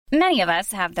Many of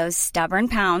us have those stubborn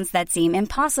pounds that seem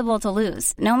impossible to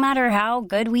lose, no matter how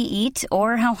good we eat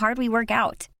or how hard we work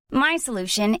out. My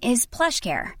solution is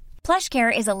PlushCare.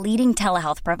 PlushCare is a leading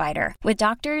telehealth provider with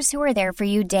doctors who are there for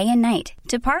you day and night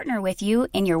to partner with you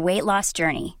in your weight loss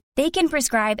journey. They can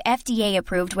prescribe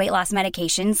FDA-approved weight loss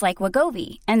medications like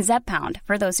Wegovy and Zepbound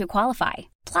for those who qualify.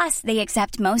 Plus, they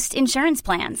accept most insurance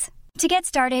plans. To get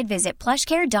started, visit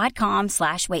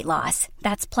plushcare.com/weightloss.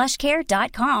 That's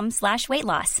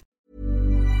plushcare.com/weightloss.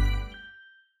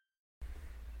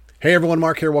 Hey everyone,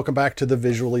 Mark here. Welcome back to the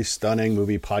Visually Stunning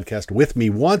Movie Podcast. With me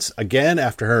once again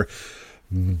after her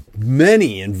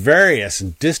many and various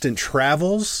and distant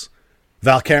travels,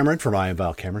 Val Cameron from I Am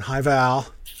Val Cameron. Hi, Val.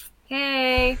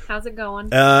 Hey, how's it going?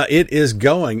 It is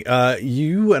going.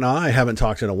 You and I haven't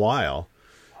talked in a while.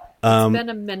 It's been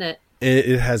a minute.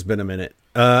 It has been a minute.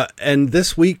 And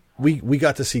this week we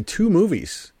got to see two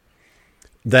movies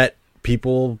that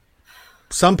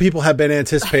some people have been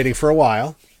anticipating for a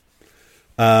while.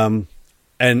 And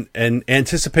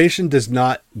anticipation does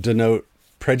not denote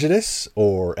prejudice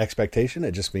or expectation.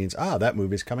 It just means, that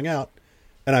movie's coming out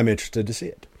and I'm interested to see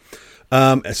it.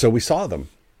 So we saw them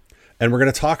and we're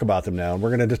going to talk about them now and we're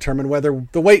going to determine whether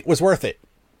the wait was worth it.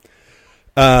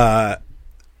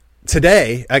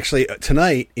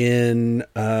 Tonight in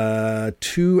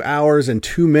 2 hours and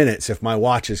 2 minutes, if my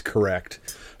watch is correct,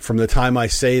 from the time I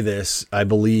say this, I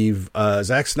believe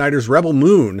Zack Snyder's Rebel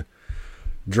Moon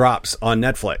drops on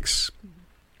Netflix.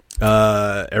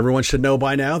 Everyone should know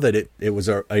by now that it was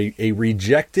a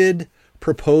rejected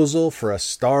proposal for a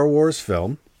Star Wars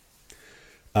film,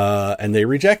 and they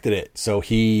rejected it. So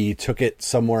he took it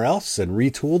somewhere else and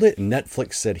retooled it, and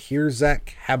Netflix said, "Here,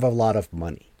 Zack, have a lot of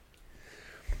money."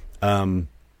 And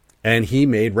he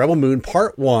made Rebel Moon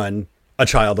Part 1, A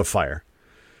Child of Fire.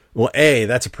 Well,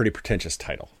 that's a pretty pretentious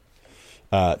title.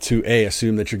 To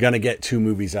assume that you're going to get two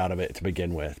movies out of it to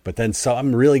begin with. But then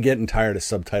I'm really getting tired of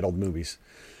subtitled movies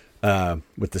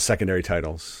with the secondary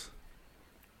titles.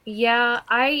 Yeah,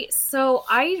 I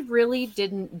really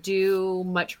didn't do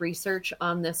much research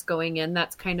on this going in.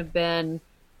 That's kind of been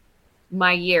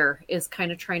my year, is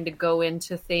kind of trying to go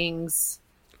into things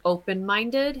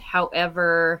open-minded.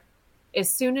 However, as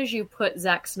soon as you put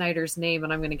Zack Snyder's name,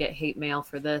 and I'm going to get hate mail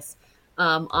for this,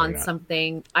 on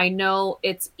something, I know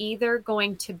it's either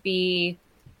going to be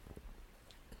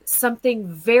something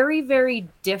very, very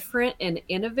different and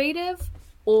innovative,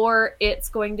 or it's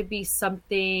going to be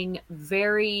something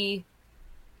very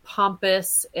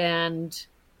pompous and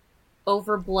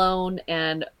overblown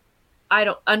and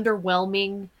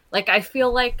underwhelming. Like, I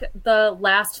feel like the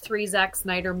last three Zack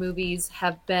Snyder movies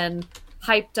have been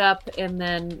hyped up and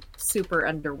then super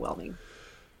underwhelming.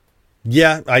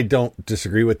 Yeah, I don't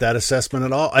disagree with that assessment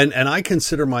at all. And I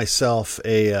consider myself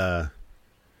a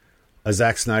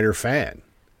Zack Snyder fan.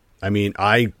 I mean,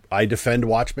 I defend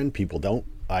Watchmen. People don't.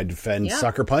 I defend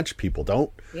Sucker Punch. People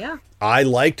don't. Yeah. I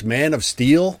liked Man of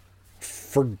Steel,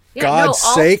 for God's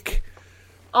sake.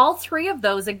 All three of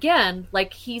those, again,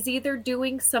 like, he's either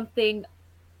doing something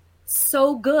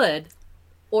so good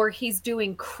or he's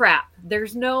doing crap.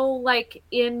 There's no, like,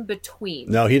 in between.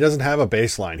 No, he doesn't have a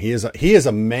baseline. He is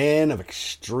a man of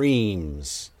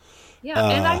extremes. Yeah,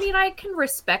 and I mean, I can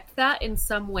respect that in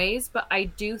some ways, but I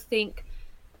do think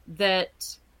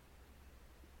that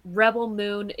Rebel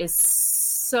Moon is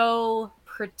so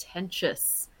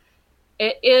pretentious.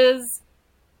 It is.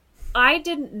 I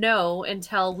didn't know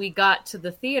until we got to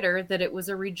the theater that it was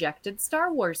a rejected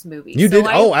Star Wars movie. You did?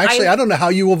 I don't know how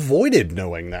you avoided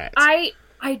knowing that.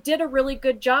 I did a really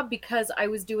good job because I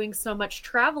was doing so much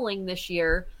traveling this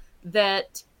year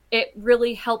that it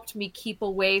really helped me keep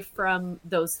away from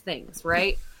those things,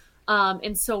 right?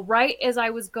 And so right as I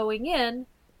was going in,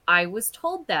 I was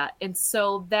told that. And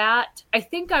so that, I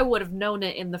think I would have known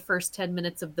it in the first 10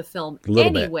 minutes of the film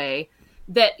anyway,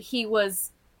 that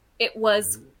it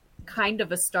was kind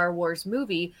of a Star Wars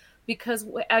movie, because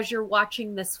as you're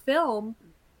watching this film,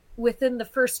 within the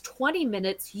first 20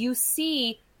 minutes, you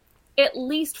see at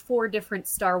least 4 different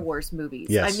Star Wars movies.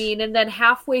 Yes. I mean, and then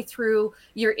halfway through,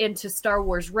 you're into Star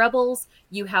Wars Rebels,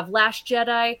 you have Last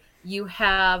Jedi, you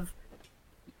have,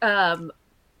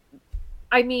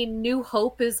 New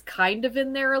Hope is kind of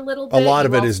in there a little bit. A lot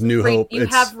of it is New Hope. You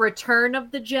have Return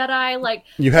of the Jedi, like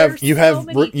you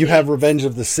have Revenge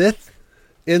of the Sith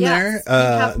in there. You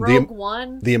have Rogue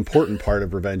One. The important part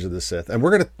of Revenge of the Sith. And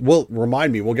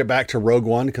we'll get back to Rogue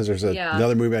One because there's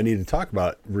another movie I need to talk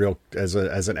about as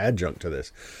an adjunct to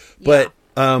this. But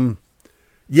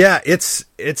it's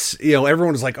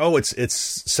everyone is like, oh, it's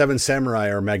Seven Samurai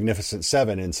or Magnificent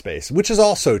Seven in space, which is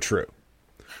also true.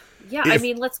 Yeah, I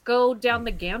mean, let's go down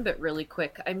the gambit really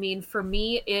quick. I mean, for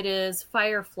me, it is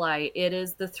Firefly, it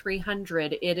is The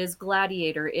 300, it is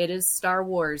Gladiator, it is Star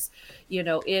Wars,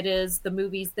 it is the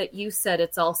movies that you said.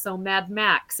 It's also Mad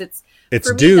Max. It's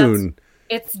Dune.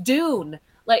 It's Dune.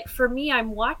 Like, for me,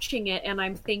 I'm watching it and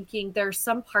I'm thinking there's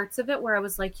some parts of it where I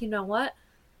was like, you know what?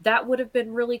 That would have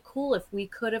been really cool if we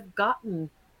could have gotten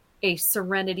a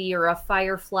Serenity or a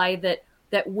Firefly that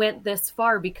went this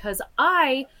far, because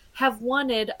I have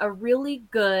wanted a really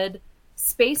good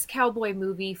space cowboy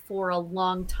movie for a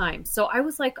long time. So I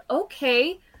was like,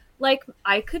 okay, like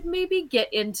I could maybe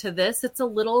get into this. It's a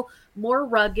little more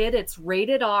rugged. It's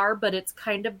rated R, but it's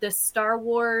kind of this Star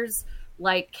Wars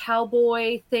like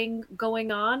cowboy thing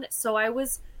going on. So I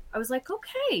was like,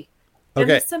 okay. And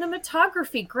the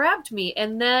cinematography grabbed me.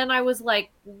 And then I was like,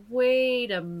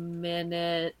 wait a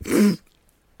minute.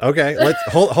 Okay, let's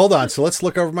hold on. So let's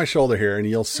look over my shoulder here, and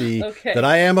you'll see that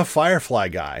I am a Firefly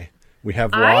guy. We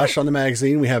have Wash on the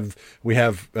magazine. We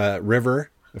have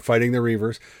River fighting the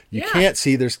Reavers. You can't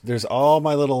see there's all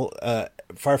my little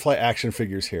Firefly action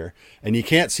figures here, and you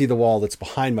can't see the wall that's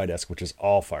behind my desk, which is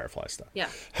all Firefly stuff. Yeah.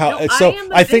 So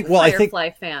I think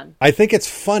Firefly fan. I think it's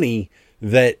funny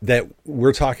that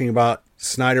we're talking about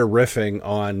Snyder riffing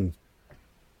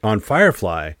on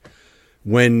Firefly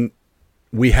when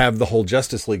we have the whole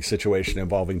Justice League situation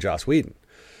involving Joss Whedon.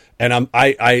 And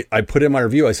I put in my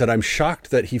review, I said, I'm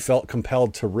shocked that he felt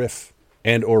compelled to riff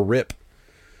and or rip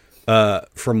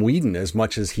from Whedon as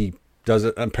much as he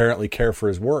doesn't apparently care for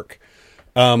his work.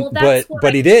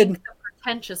 But he did. The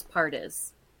pretentious part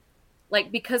is,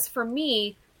 like, because for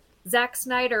me, Zack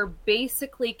Snyder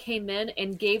basically came in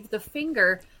and gave the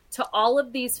finger to all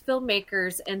of these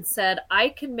filmmakers and said, I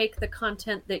can make the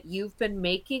content that you've been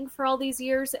making for all these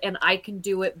years, and I can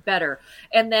do it better.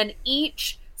 And then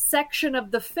each section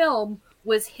of the film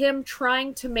was him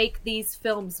trying to make these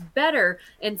films better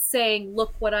and saying,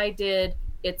 look what I did,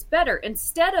 it's better.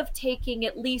 Instead of taking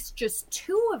at least just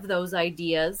two of those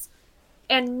ideas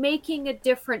and making a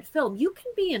different film. You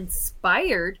can be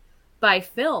inspired by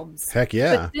films. Heck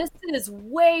yeah. But this is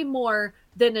way more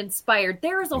than inspired.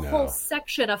 There is a whole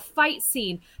section, a fight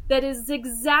scene that is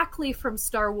exactly from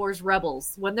Star Wars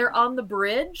Rebels when they're on the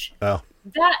bridge. Oh.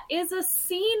 That is a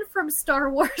scene from Star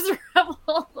Wars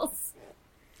Rebels.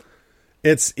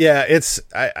 I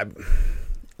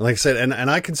like I said, and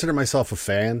I consider myself a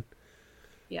fan.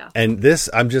 Yeah. And this,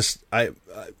 I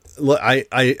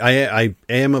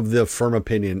am of the firm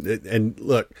opinion, and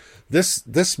look,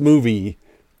 this movie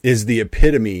is the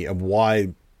epitome of why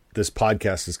this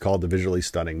podcast is called the Visually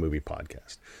Stunning Movie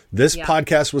Podcast. This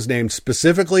podcast was named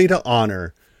specifically to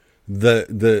honor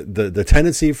the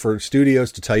tendency for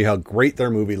studios to tell you how great their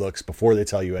movie looks before they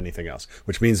tell you anything else,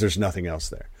 which means there's nothing else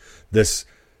there.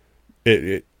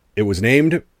 It was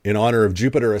named in honor of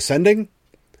Jupiter Ascending,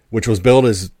 which was billed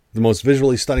as the most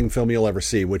visually stunning film you'll ever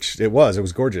see, which it was. It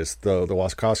was gorgeous. The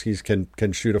Wachowskis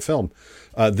can shoot a film.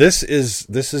 This is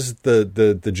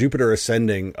the Jupiter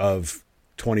Ascending of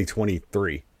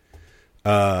 2023.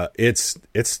 It's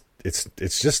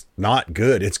just not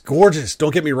good. It's gorgeous.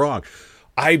 Don't get me wrong.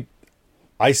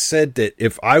 I said that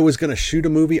if I was going to shoot a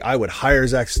movie, I would hire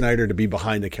Zack Snyder to be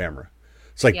behind the camera.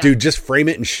 It's like, dude, just frame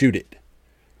it and shoot it.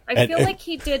 I feel like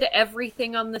he did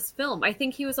everything on this film. I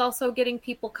think he was also getting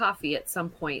people coffee at some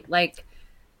point. Like,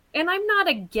 and I'm not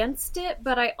against it,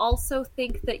 but I also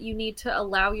think that you need to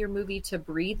allow your movie to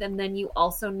breathe, and then you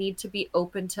also need to be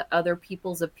open to other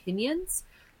people's opinions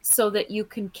so that you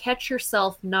can catch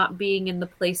yourself not being in the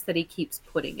place that he keeps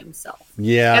putting himself.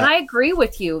 Yeah. And I agree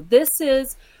with you. This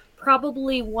is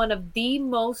probably one of the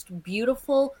most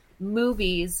beautiful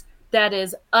movies that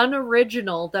is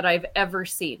unoriginal that I've ever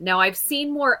seen. Now, I've seen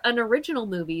more unoriginal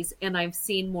movies and I've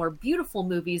seen more beautiful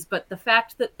movies, but the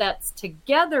fact that that's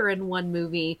together in one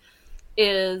movie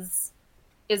is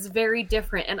very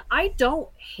different. And I don't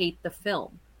hate the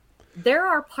film. There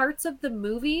are parts of the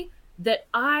movie that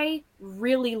I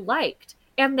really liked.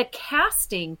 And the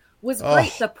casting was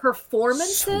great. The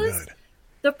performances, so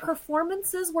the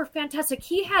performances were fantastic.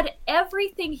 He had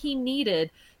everything he needed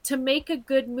to make a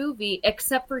good movie,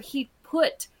 except for he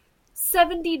put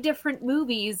 70 different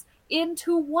movies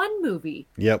into one movie.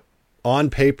 Yep. On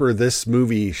paper, this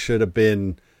movie should have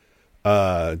been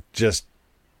just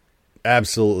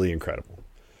absolutely incredible.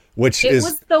 Which it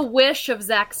was the wish of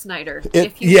Zack Snyder.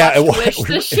 If you watched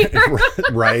Wish this year.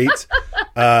 Right.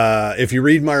 If you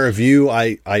read my review,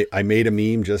 I made a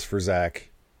meme just for Zack.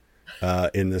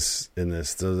 In this,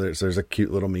 so there's a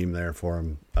cute little meme there for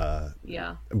him.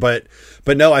 Yeah. But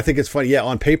no, I think it's funny. Yeah,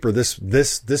 on paper, this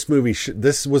movie,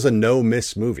 this was a no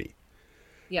miss movie.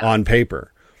 Yeah. On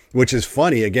paper, which is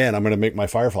funny. Again, I'm going to make my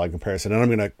Firefly comparison, and I'm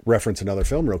going to reference another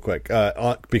film real quick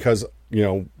because,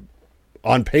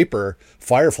 on paper,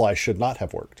 Firefly should not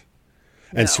have worked.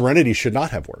 And Serenity should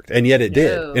not have worked. And yet it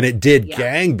did. And it did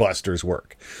gangbusters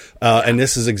work. And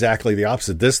this is exactly the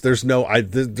opposite. There's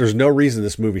no reason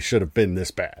this movie should have been this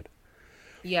bad.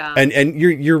 Yeah. And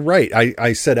you're right.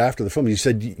 I said after the film, you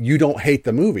said you don't hate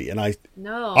the movie. And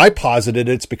I posited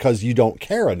it's because you don't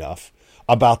care enough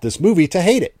about this movie to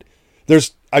hate it.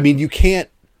 You can't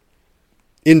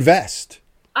invest.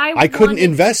 I couldn't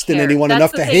invest in anyone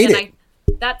enough to hate it.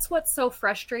 That's what's so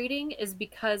frustrating, is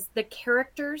because the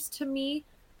characters, to me,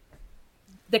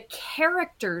 the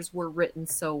characters were written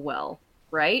so well,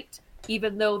 right?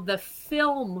 Even though the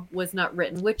film was not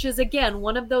written, which is, again,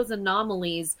 one of those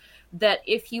anomalies that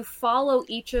if you follow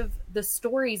each of the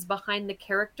stories behind the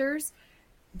characters,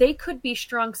 they could be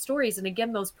strong stories. And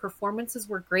again, those performances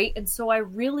were great. And so I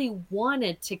really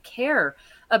wanted to care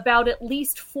about at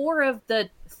least 4 of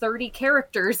the 30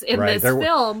 characters in this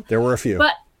film. There were a few.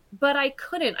 But I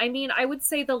couldn't. I mean, I would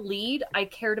say the lead I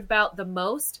cared about the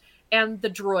most, and the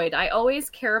droid I always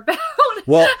care about.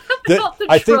 Well, about the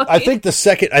droid. I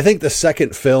think the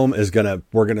second film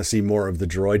we're gonna see more of the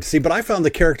droid. See, but I found the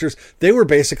characters, they were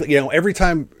basically, every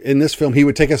time in this film he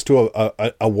would take us to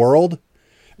a world,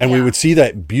 and we would see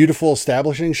that beautiful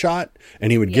establishing shot,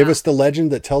 and he would give us the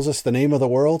legend that tells us the name of the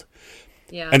world.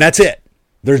 Yeah. And that's it.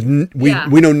 We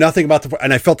know nothing about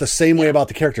and I felt the same way about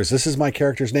the characters. This is my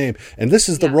character's name, and this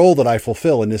is the role that I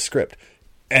fulfill in this script,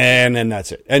 and then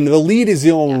that's it. And the lead is the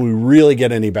only one we really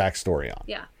get any backstory on.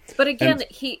 Yeah, but again,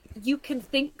 you can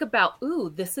think about,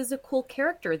 ooh, this is a cool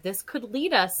character. This could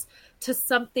lead us to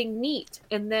something neat,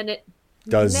 and then it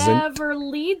never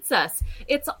leads us.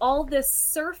 It's all this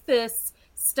surface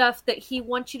stuff that he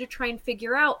wants you to try and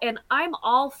figure out. And I'm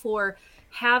all for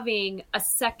having a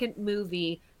second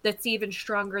movie that's even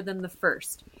stronger than the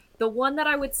first. The one that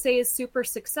I would say is super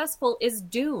successful is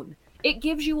Dune. It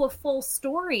gives you a full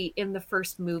story in the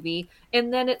first movie,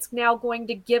 and then it's now going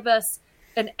to give us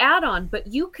an add-on. But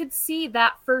you could see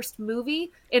that first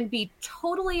movie and be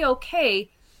totally okay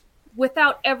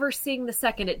without ever seeing the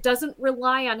second. It doesn't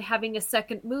rely on having a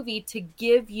second movie to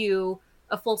give you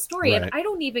a full story. Right. And I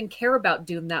don't even care about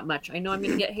Dune that much. I know I'm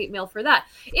going to get hate mail for that.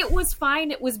 It was fine.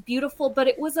 It was beautiful, but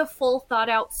it was a full thought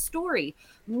out story.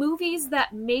 Movies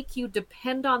that make you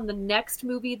depend on the next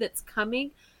movie that's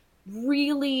coming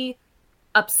really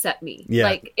upset me. Yeah.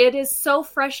 Like, it is so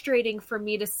frustrating for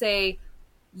me to say,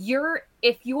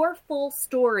 if your full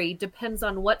story depends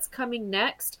on what's coming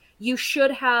next, you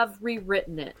should have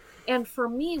rewritten it. And for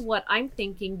me, what I'm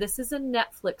thinking, this is a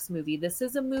Netflix movie. This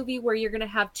is a movie where you're going to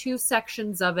have 2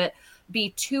 sections of it be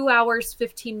 2 hours,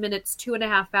 15 minutes,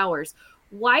 2.5 hours.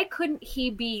 Why couldn't he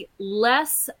be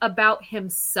less about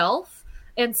himself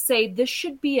and say this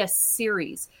should be a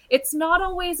series? It's not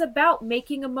always about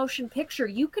making a motion picture.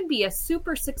 You can be a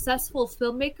super successful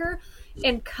filmmaker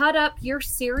and cut up your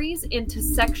series into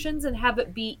sections and have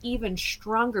it be even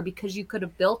stronger, because you could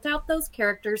have built out those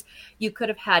characters. You could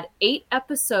have had 8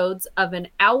 episodes of an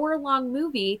hour-long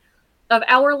movie, of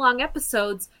hour-long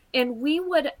episodes, and we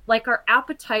would, like, our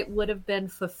appetite would have been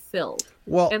fulfilled.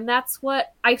 Well, and that's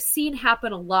what I've seen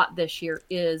happen a lot this year,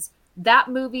 is that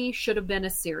movie should have been a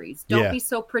series. Don't be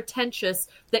so pretentious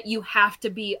that you have to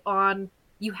be a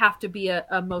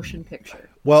motion picture.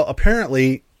 Well,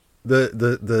 apparently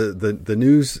the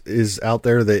news is out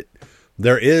there that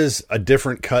there is a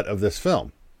different cut of this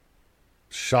film.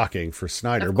 Shocking for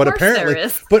Snyder, but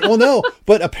apparently,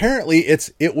 but apparently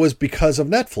it was because of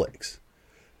Netflix.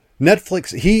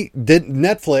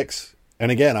 Netflix,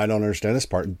 and again, I don't understand this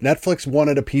part. Netflix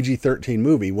wanted a PG-13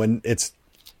 movie when it's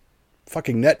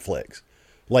fucking Netflix.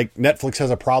 Like, Netflix has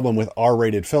a problem with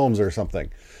R-rated films or something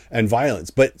and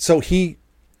violence. But so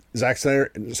Zack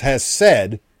Snyder has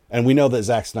said, and we know that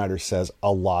Zack Snyder says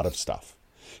a lot of stuff,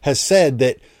 has said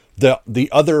that the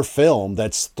other film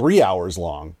that's 3 hours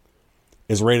long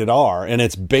is rated R, and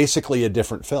it's basically a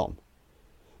different film.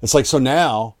 It's like, so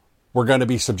now we're going to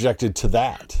be subjected to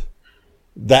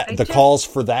the calls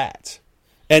for that.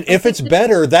 And if it's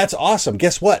better, that's awesome.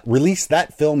 Guess what? Release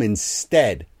that film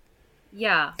instead.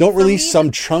 Yeah. Don't release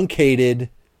some truncated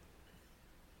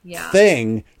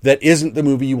thing that isn't the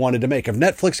movie you wanted to make. If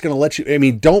Netflix going to let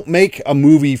you, don't make a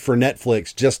movie for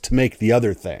Netflix just to make the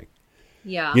other thing.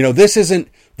 Yeah. This isn't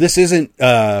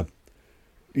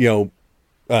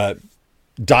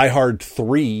Die Hard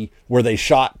 3, where they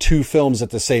shot 2 films at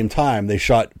the same time. They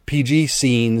shot PG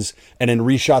scenes and then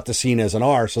reshot the scene as an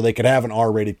R so they could have an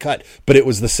R-rated cut, but it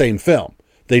was the same film.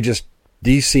 They just,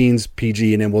 these scenes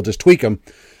PG, and then we'll just tweak them.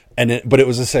 But it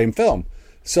was the same film.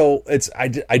 So I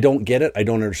don't get it. I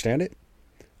don't understand it.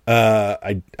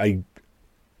 I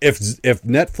if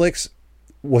Netflix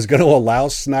was going to allow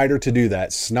Snyder to do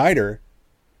that, Snyder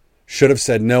should have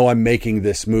said, no, I'm making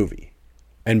this movie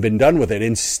and been done with it.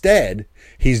 Instead,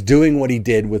 he's doing what he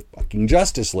did with fucking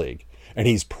Justice League, and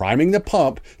he's priming the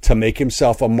pump to make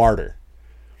himself a martyr.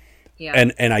 Yeah.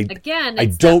 And I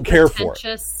it's don't care for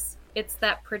it. It's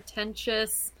that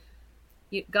pretentious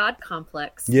God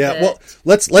complex. Yeah. Well,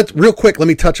 let's real quick. Let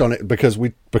me touch on it because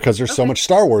there's so much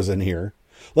Star Wars in here.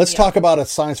 Let's talk about a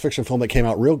science fiction film that came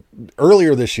out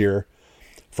earlier this year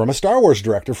from a Star Wars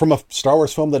director, from a Star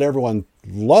Wars film that everyone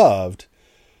loved,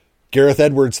 Gareth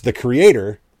Edwards, the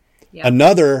creator. Yeah.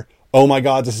 Another, oh my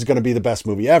God, this is going to be the best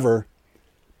movie ever.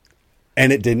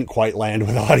 And it didn't quite land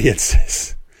with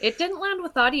audiences. It didn't land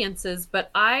with audiences, but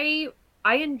I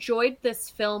enjoyed this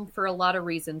film for a lot of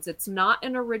reasons. It's not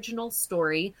an original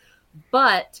story,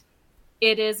 but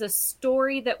it is a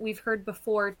story that we've heard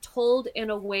before told in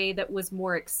a way that was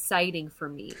more exciting for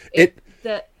me. It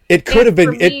could have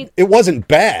been. It wasn't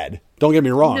bad. Don't get me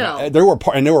wrong. No. There were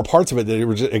parts of it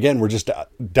that were just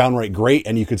downright great,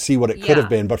 and you could see what it could have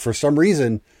been. But for some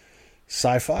reason,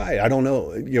 sci-fi. I don't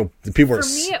know. People for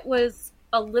me, it was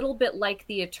a little bit like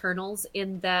the Eternals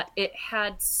in that it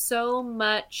had so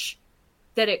much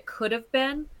that it could have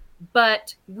been,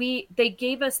 but they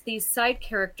gave us these side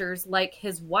characters like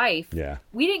his wife. Yeah.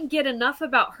 We didn't get enough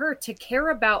about her to care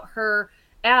about her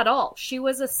at all. She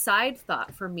was a side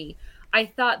thought for me. I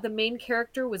thought the main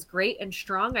character was great and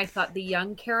strong. I thought the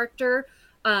young character,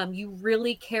 you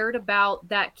really cared about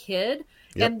that kid.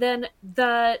 Yep. And then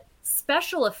the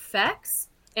special effects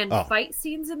and fight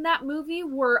scenes in that movie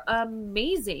were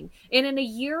amazing. And in a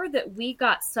year that we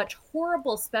got such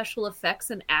horrible special effects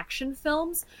and action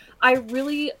films, I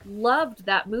really loved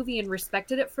that movie and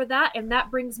respected it for that. And that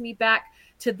brings me back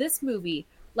to this movie.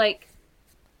 Like,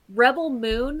 Rebel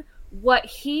Moon, what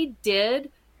he did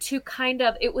to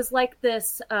it was like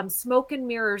this smoke and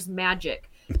mirrors magic.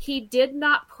 He did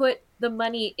not put the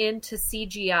money into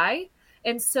CGI.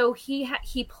 And so he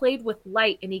played with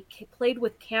light, and he played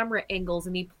with camera angles,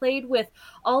 and he played with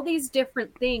all these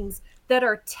different things that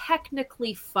are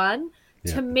technically fun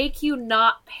to make you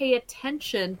not pay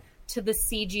attention to the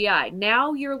CGI.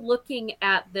 Now you're looking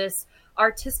at this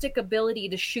artistic ability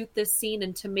to shoot this scene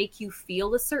and to make you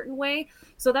feel a certain way.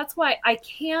 So that's why I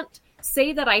can't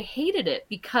say that I hated it,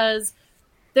 because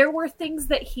there were things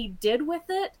that he did with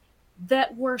it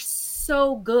that were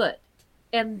so good.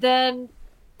 And then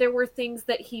there were things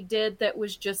that he did that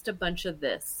was just a bunch of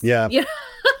this. Yeah.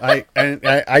 I and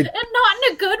not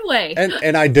in a good way.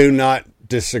 And I do not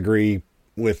disagree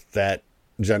with that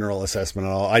general assessment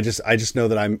at all. I just know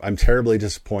that I'm terribly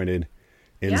disappointed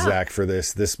in Zach for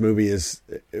this. This movie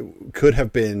could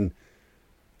have been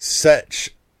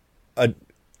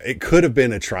it could have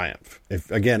been a triumph. If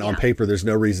again, on paper, there's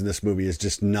no reason this movie is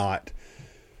just not,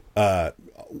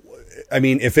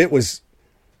 if it was,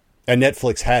 and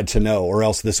Netflix had to know, or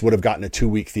else this would have gotten a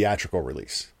 2-week theatrical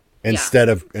release instead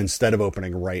of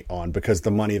opening right on, because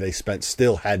the money they spent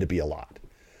still had to be a lot.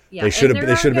 Yeah, they should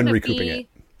have been recouping it.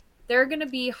 There are going to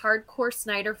be hardcore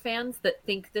Snyder fans that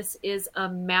think this is a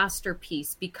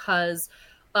masterpiece because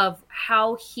of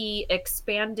how he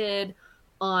expanded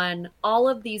on all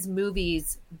of these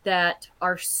movies that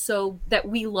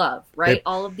we love, right?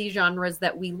 All of these genres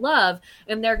that we love,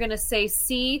 and they're going to say,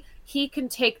 see, he can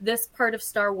take this part of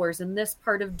Star Wars and this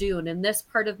part of Dune and this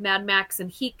part of Mad Max, and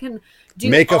he can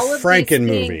make all a Franken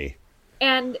movie.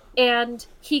 And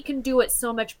he can do it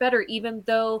so much better, even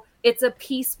though it's a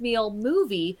piecemeal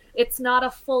movie. It's not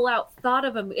a full out thought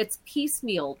of him. It's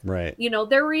piecemeal. Right.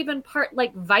 There were even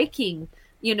like Viking,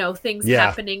 things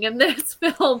happening in this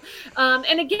film.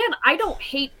 And again, I don't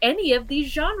hate any of these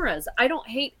genres. I don't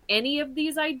hate any of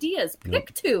these ideas.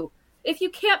 Pick two. If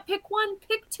you can't pick one,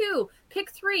 pick two,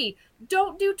 pick three.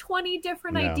 Don't do 20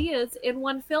 different ideas in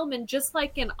one film. And just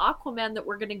like in Aquaman that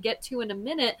we're going to get to in a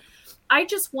minute, I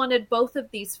just wanted both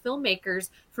of these filmmakers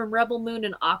from Rebel Moon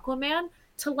and Aquaman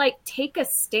to take a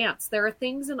stance. There are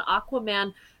things in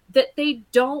Aquaman that they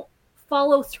don't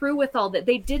follow through with all that.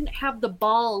 They didn't have the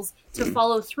balls to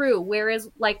follow through. Whereas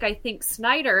I think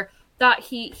Snyder thought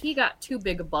he got too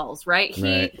big of balls, right?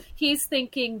 He's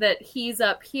thinking that he's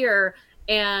up here,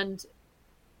 and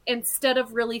instead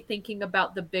of really thinking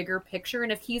about the bigger picture,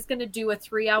 and if he's going to do a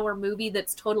 3-hour movie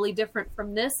that's totally different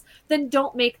from this, then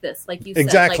don't make this, like you said.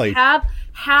 Exactly.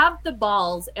 Have the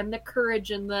balls and the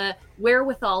courage and the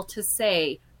wherewithal to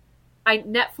say,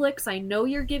 Netflix, I know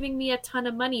you're giving me a ton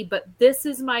of money, but this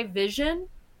is my vision,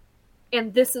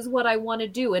 and this is what I want to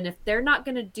do. And if they're not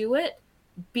going to do it,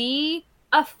 be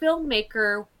a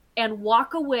filmmaker and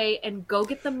walk away and go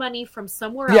get the money from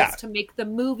somewhere else to make the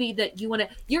movie that you want to.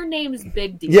 Your name's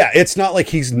big deal. Yeah, it's not like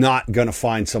he's not going to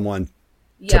find someone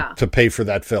to pay for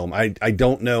that film. I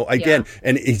don't know. Again,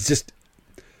 and he's just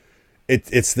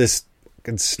it's this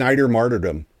Snyder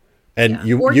martyrdom. And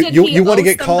you want to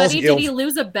get calls. Did he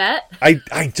lose a bet? I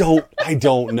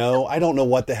don't know. I don't know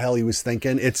what the hell he was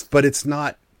thinking. But it's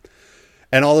not.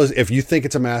 And all those. If you think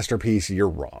it's a masterpiece, you're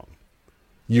wrong.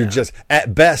 You just,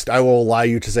 at best, I will allow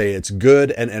you to say it's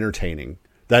good and entertaining.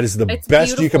 That is the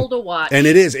best you can. To watch. And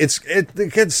it is.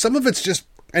 Because some of it's just.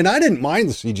 And I didn't mind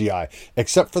the CGI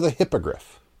except for the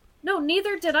hippogriff. No,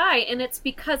 neither did I. And it's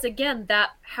because, again,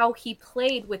 that how he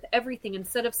played with everything.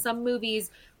 Instead of some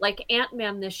movies like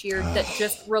Ant-Man this year that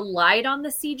just relied on the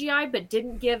CGI but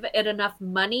didn't give it enough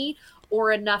money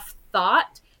or enough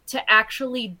thought to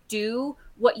actually do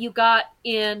what you got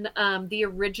in the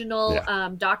original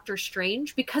Doctor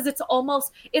Strange, because it's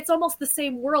almost the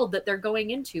same world that they're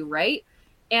going into, right?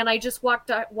 And I just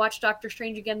watched Doctor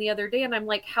Strange again the other day, and I'm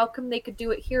like, how come they could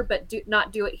do it here but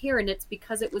not do it here? And it's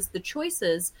because it was the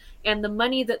choices and the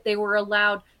money that they were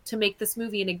allowed to make this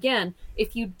movie. And again,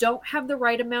 if you don't have the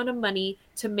right amount of money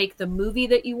to make the movie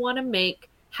that you want to make,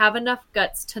 have enough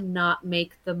guts to not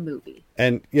make the movie.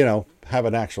 And, have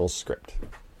an actual script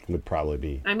would probably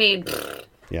be... I mean...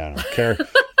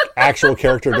 actual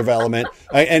character development.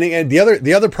 And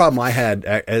the other problem I had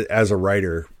as a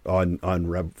writer not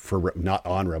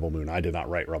on Rebel Moon. I did not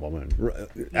write Rebel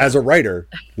Moon. As a writer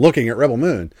looking at Rebel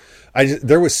Moon,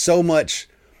 there was so much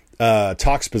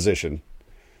exposition.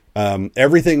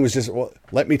 Everything was just,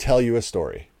 let me tell you a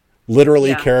story,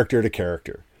 literally character to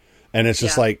character, and it's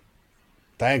just like,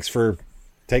 thanks for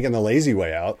taking the lazy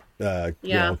way out.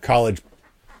 College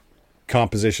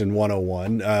composition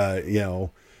 101.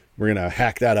 We're going to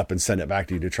hack that up and send it back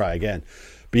to you to try again.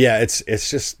 But yeah, it's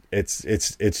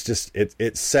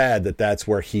sad that that's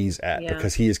where he's at,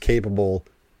 because he is capable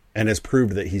and has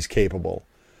proved that he's capable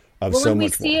of so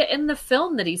much more. We see it in the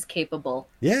film that he's capable.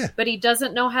 Yeah. But he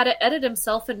doesn't know how to edit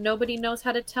himself, and nobody knows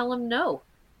how to tell him no.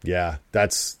 Yeah,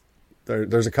 there's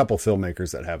a couple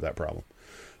filmmakers that have that problem.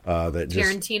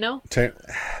 Tarantino?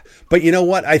 But you know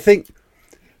what? I think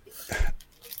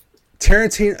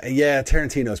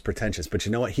Tarantino's pretentious, but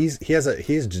you know what? He has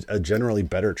a generally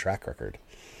better track record.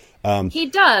 He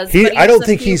does. I don't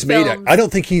think he's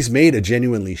made a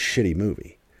genuinely shitty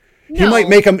movie. No,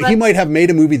 he might have made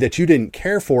a movie that you didn't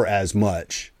care for as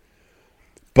much,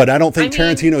 but I don't think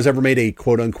Tarantino's ever made a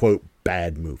quote unquote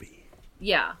bad movie.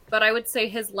 Yeah, but I would say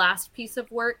his last piece of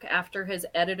work after his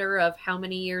editor of how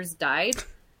many years died,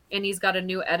 and he's got a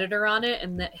new editor on it,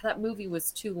 and that movie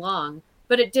was too long.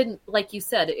 But it didn't, like you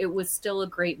said, it was still a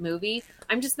great movie.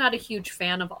 I'm just not a huge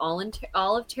fan of all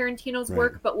of Tarantino's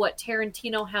work, but what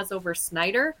Tarantino has over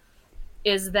Snyder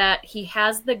is that he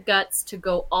has the guts to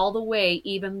go all the way,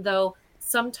 even though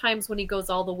sometimes when he goes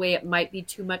all the way, it might be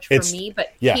too much for me.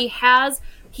 But he has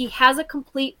a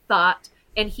complete thought,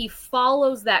 and he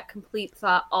follows that complete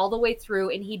thought all the way through,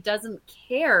 and he doesn't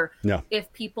care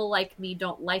if people like me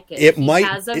don't like it. He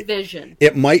has a vision.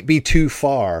 It might be too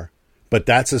far, but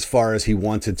that's as far as he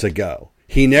wanted to go.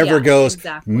 He never goes,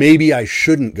 maybe I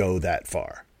shouldn't go that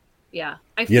far. Yeah.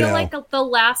 I feel like the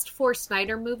last 4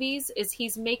 Snyder movies is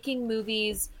he's making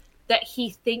movies that he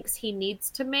thinks he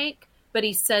needs to make, but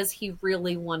he says he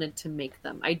really wanted to make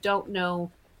them. I don't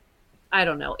know.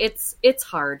 It's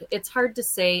hard. It's hard to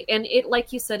say. And it,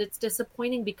 like you said, it's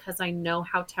disappointing because I know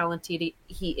how talented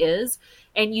he is.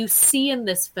 And you see in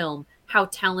this film how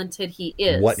talented he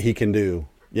is. What he can do.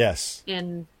 Yes.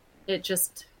 And it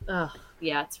just,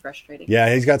 it's frustrating.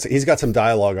 Yeah, he's got some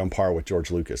dialogue on par with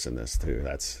George Lucas in this too.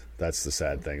 That's the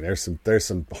sad thing. There's some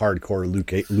hardcore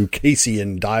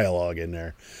Lucasian dialogue in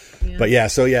there. Yeah.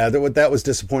 But that was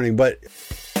disappointing. But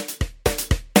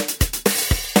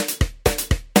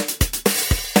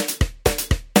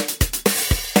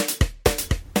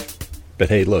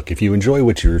hey, look, if you enjoy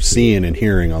what you're seeing and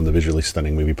hearing on the Visually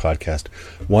Stunning Movie Podcast,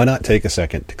 why not take a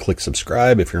second to click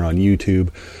subscribe if you're on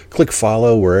YouTube, click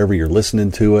follow wherever you're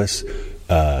listening to us.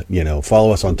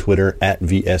 Follow us on Twitter at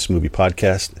VS Movie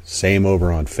Podcast. Same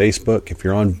over on Facebook. If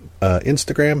you're on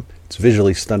Instagram, it's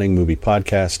Visually Stunning Movie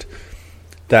Podcast.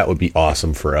 That would be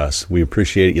awesome for us. We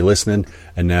appreciate you listening.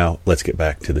 And now let's get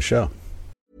back to the show.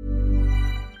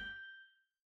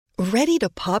 Ready to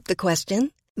pop the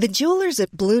question? The jewelers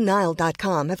at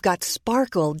BlueNile.com have got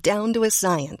sparkle down to a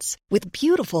science with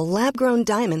beautiful lab-grown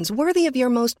diamonds worthy of your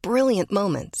most brilliant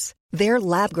moments. Their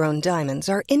lab-grown diamonds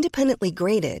are independently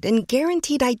graded and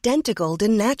guaranteed identical to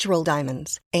natural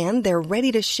diamonds, and they're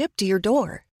ready to ship to your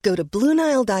door. Go to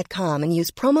BlueNile.com and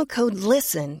use promo code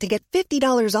LISTEN to get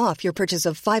 $50 off your purchase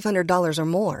of $500 or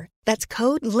more. That's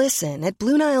code LISTEN at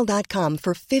BlueNile.com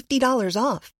for $50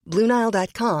 off.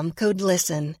 BlueNile.com, code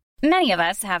LISTEN. Many of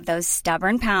us have those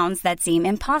stubborn pounds that seem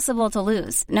impossible to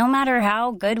lose, no matter how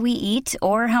good we eat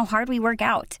or how hard we work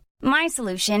out. My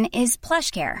solution is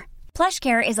PlushCare.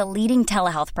 PlushCare is a leading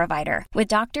telehealth provider with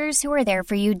doctors who are there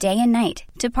for you day and night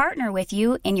to partner with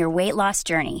you in your weight loss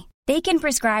journey. They can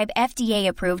prescribe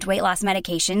FDA-approved weight loss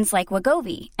medications like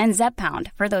Wegovy and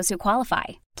Zepbound for those who qualify.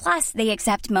 Plus, they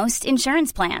accept most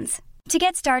insurance plans. To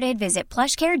get started, visit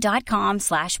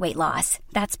plushcare.com/weightloss.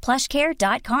 That's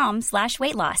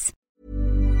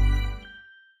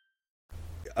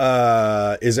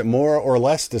plushcare.com/weightloss. Is it more or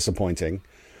less disappointing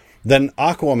than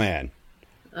Aquaman?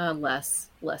 Less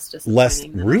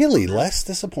disappointing. Less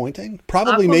disappointing?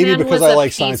 Probably, Aquaman maybe because was I like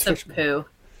piece science of fiction. Poo.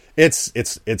 It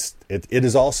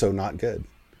is also not good.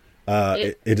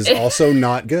 It is also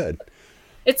not good.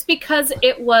 It's because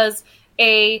it was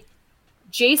a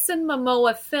Jason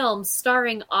Momoa film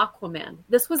starring Aquaman.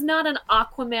 This was not an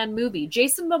Aquaman movie.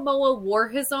 Jason Momoa wore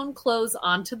his own clothes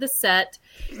onto the set.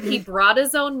 He brought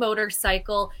his own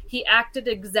motorcycle. He acted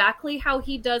exactly how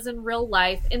he does in real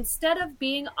life instead of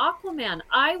being Aquaman.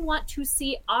 I want to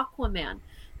see Aquaman.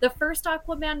 The first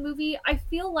Aquaman movie, I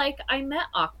feel like I met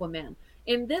Aquaman.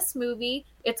 In this movie,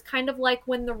 it's kind of like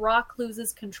when The Rock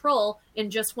loses control and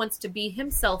just wants to be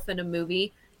himself in a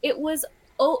movie. It was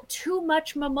too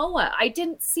much Momoa. I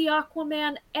didn't see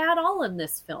Aquaman at all in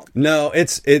this film. No,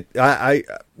 this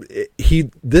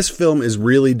film is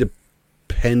really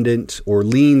dependent or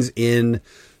leans in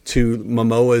to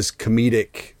Momoa's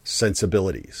comedic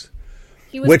sensibilities,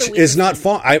 which is not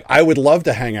fun. I would love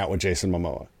to hang out with Jason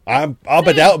Momoa. I'll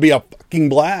bet that would be a fucking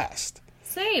blast.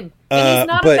 Same. And he's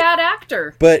not a bad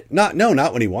actor. But not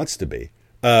when he wants to be.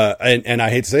 And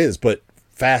I hate to say this, but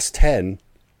Fast 10,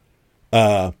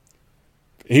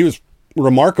 he was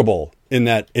remarkable in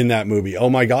that movie. Oh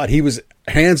my God. He was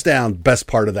hands down best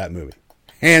part of that movie.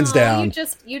 Hands down.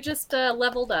 You just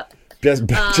leveled up. Just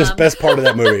best part of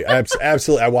that movie.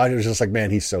 Absolutely. I watched it. It was just like, man,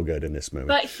 he's so good in this movie.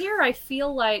 But here I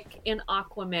feel like in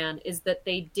Aquaman is that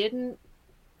they didn't,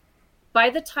 by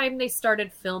the time they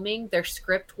started filming, their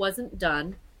script wasn't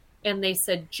done. And they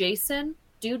said, Jason,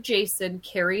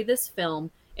 carry this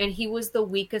film. And he was the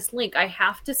weakest link. I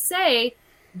have to say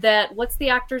that, what's the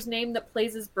actor's name that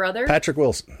plays his brother? Patrick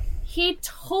Wilson. He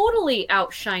totally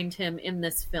outshined him in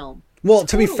this film. Well,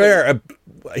 to be fair,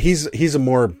 he's a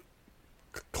more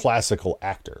classical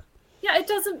actor. Yeah, it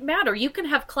doesn't matter. You can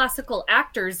have classical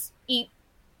actors eat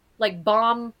like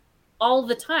bomb all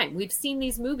the time. We've seen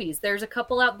these movies. There's a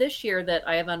couple out this year that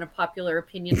I have unpopular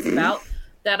opinions about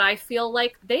that I feel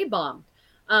like they bombed.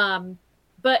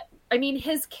 But I mean,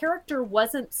 his character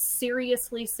wasn't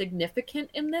seriously significant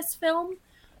in this film,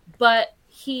 but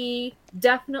he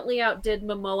definitely outdid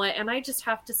Momoa. And I just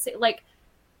have to say, like,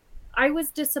 I was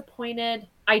disappointed.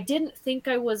 I didn't think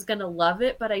I was going to love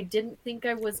it, but I didn't think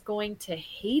I was going to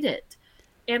hate it.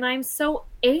 And I'm so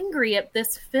angry at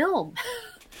this film.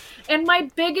 And my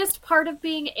biggest part of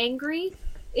being angry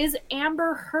is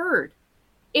Amber Heard.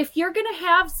 If you're going to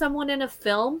have someone in a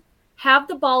film, have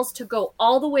the balls to go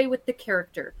all the way with the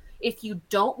character. If you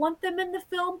don't want them in the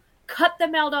film, cut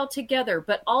them out altogether.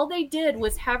 But all they did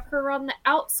was have her on the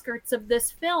outskirts of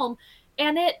this film,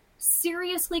 and it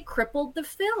seriously crippled the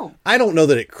film. I don't know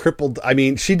that it crippled. I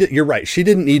mean, you're right. She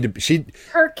didn't need to.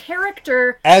 Her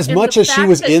character, as much as she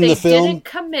was in the film, didn't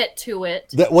commit to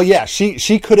it.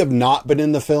 She could have not been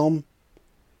in the film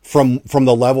from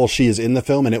the level she is in the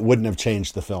film, and it wouldn't have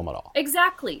changed the film at all.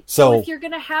 Exactly. So if you're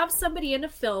going to have somebody in a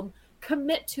film,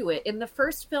 commit to it. In the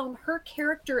first film, her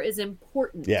character is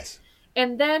important. Yes.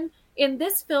 And then in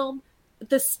this film,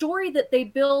 the story that they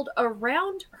build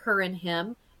around her and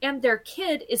him and their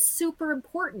kid is super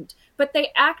important. But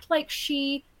they act like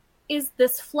she is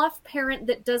this fluff parent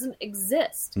that doesn't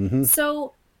exist. Mm-hmm.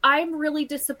 So I'm really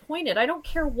disappointed. I don't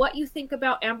care what you think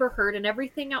about Amber Heard and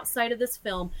everything outside of this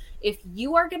film. If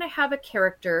you are going to have a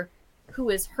character who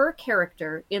is her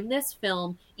character in this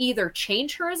film, either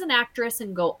change her as an actress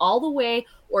and go all the way,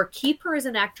 or keep her as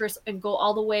an actress and go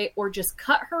all the way, or just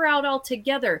cut her out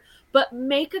altogether. But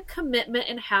make a commitment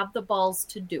and have the balls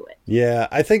to do it. Yeah,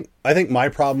 I think my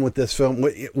problem with this film,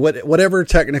 whatever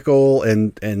technical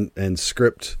and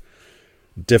script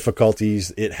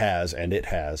difficulties it has,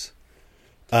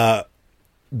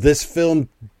 this film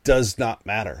does not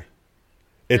matter.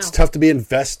 It's tough to be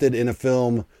invested in a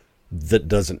film that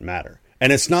doesn't matter.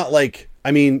 And it's not like,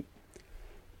 I mean,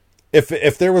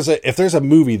 if there's a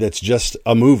movie that's just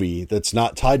a movie that's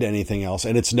not tied to anything else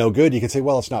and it's no good, you can say,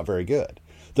 well, it's not very good.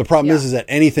 The problem is that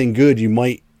anything good you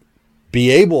might be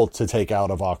able to take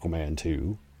out of Aquaman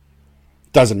 2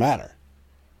 doesn't matter.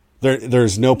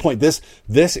 There's no point. This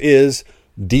is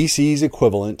DC's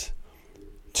equivalent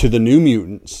to the New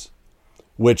Mutants,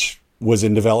 which was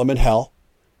in development hell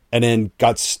and then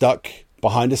got stuck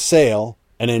behind a sale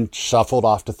and then shuffled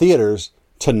off to theaters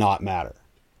to not matter.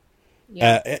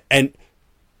 Yeah. And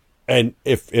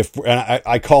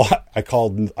I call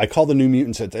the New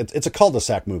Mutants, it's a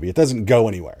cul-de-sac movie. It doesn't go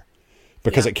anywhere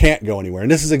because it can't go anywhere. And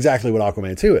this is exactly what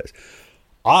Aquaman 2 is.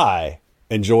 I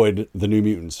enjoyed the New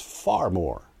Mutants far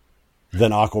more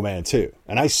than Aquaman 2.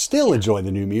 And I still enjoy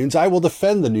the New Mutants. I will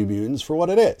defend the New Mutants for what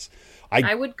it is.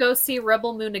 I would go see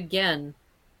Rebel Moon again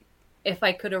if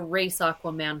I could erase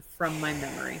Aquaman from my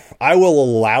memory. I will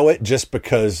allow it just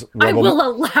because I will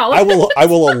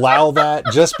allow that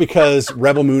just because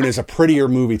Rebel Moon is a prettier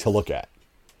movie to look at.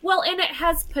 Well, and it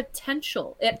has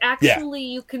potential. It actually,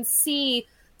 you can see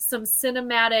some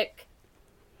cinematic.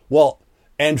 Well,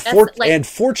 and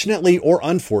fortunately or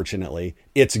unfortunately,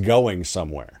 it's going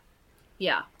somewhere.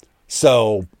 Yeah.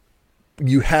 So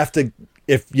you have to,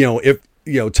 if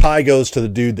Ty goes to the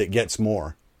dude that gets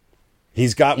more.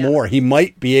 He's got more. He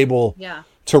might be able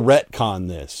to retcon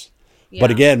this. Yeah.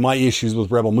 But again, my issues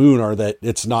with Rebel Moon are that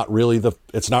it's not really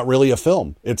a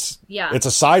film. It's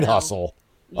a side hustle,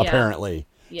 apparently.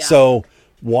 Yeah. So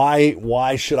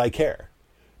why should I care?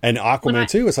 And Aquaman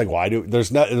 2, it's like, why do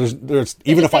there's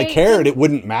even if I cared, it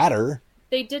wouldn't matter.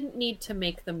 They didn't need to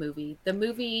make the movie. The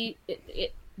movie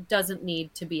it doesn't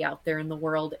need to be out there in the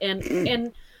world.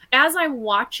 And as I'm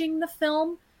watching the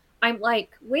film, I'm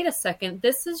like, wait a second,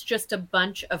 this is just a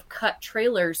bunch of cut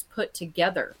trailers put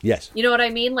together. Yes. You know what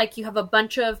I mean? Like you have a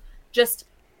bunch of just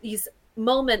these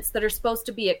moments that are supposed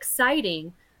to be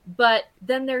exciting, but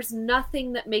then there's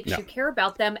nothing that makes you care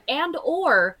about them. And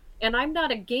I'm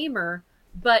not a gamer,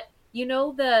 but you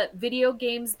know the video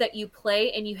games that you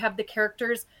play and you have the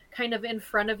characters kind of in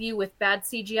front of you with bad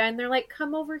CGI and they're like,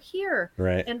 come over here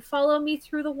and follow me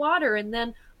through the water. And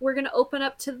then we're going to open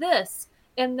up to this.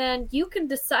 And then you can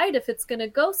decide if it's going to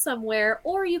go somewhere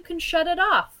or you can shut it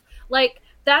off. Like,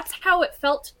 that's how it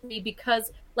felt to me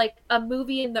because, like, a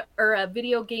movie or a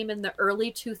video game in the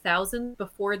early 2000s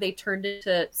before they turned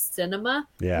into cinema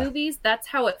movies, that's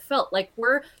how it felt. Like,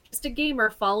 we're just a gamer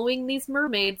following these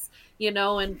mermaids,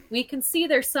 and we can see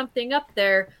there's something up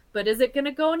there, but is it going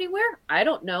to go anywhere? I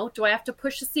don't know. Do I have to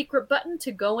push a secret button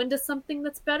to go into something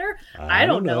that's better? I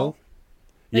don't know.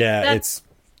 Like, it's...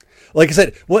 Like I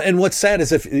said, and what's sad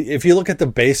is if you look at the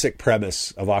basic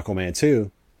premise of Aquaman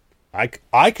 2,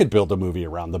 I could build a movie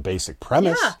around the basic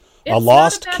premise. Yeah, a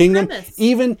lost kingdom. Premise.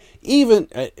 Even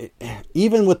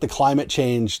with the climate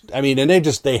change, I mean, and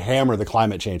they hammer the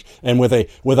climate change, and with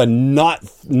a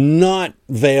not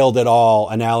veiled at all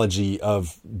analogy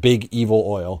of big evil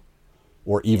oil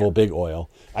or evil big oil.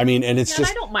 I mean, and it's just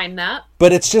I don't mind that.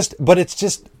 But it's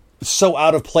just so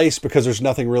out of place because there's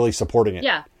nothing really supporting it.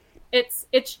 Yeah.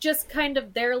 It's just kind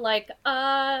of they're like,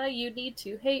 you need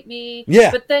to hate me.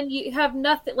 Yeah. But then you have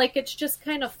nothing, like it's just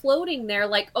kind of floating there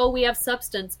like, oh, we have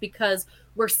substance because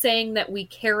we're saying that we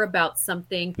care about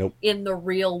something in the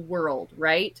real world,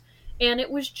 right? And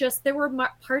it was just, there were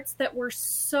parts that were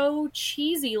so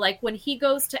cheesy, like when he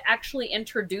goes to actually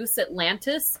introduce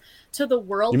Atlantis to the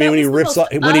world. You mean when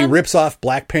he rips off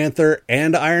Black Panther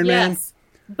and Iron Man? Yes.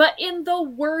 But in the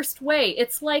worst way.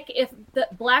 It's like if the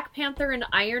Black Panther and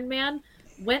Iron Man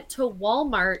went to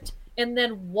Walmart and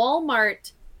then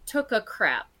Walmart took a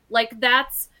crap. Like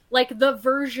that's like the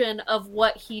version of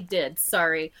what he did.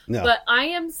 Sorry. No. But I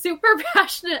am super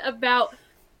passionate about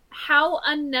how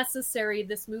unnecessary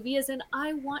this movie is. And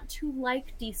I want to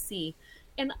like DC.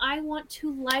 And I want to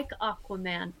like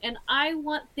Aquaman. And I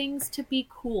want things to be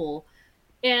cool.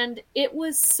 And it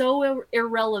was so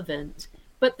irrelevant.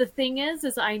 But the thing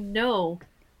is I know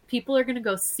people are going to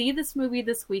go see this movie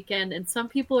this weekend, and some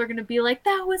people are going to be like,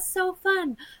 that was so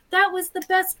fun. That was the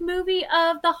best movie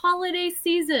of the holiday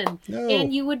season. No.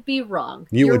 And you would be wrong.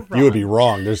 You would be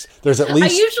wrong. There's at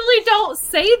least... I usually don't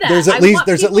say that.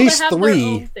 There's at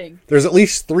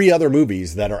least three other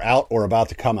movies that are out or about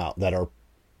to come out that are...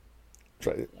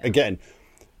 Again...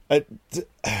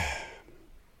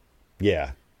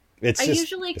 yeah. I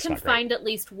usually can find at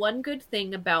least one good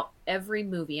thing about every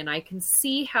movie, and I can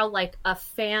see how like a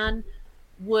fan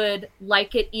would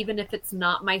like it even if it's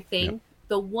not my thing. Yep.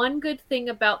 The one good thing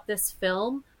about this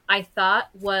film, I thought,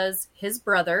 was his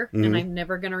brother, and I'm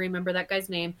never going to remember that guy's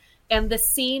name, and the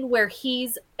scene where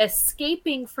he's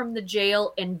escaping from the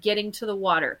jail and getting to the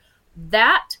water.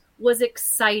 That was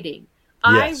exciting.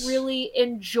 Yes. I really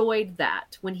enjoyed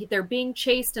that when they're being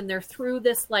chased and they're through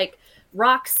this like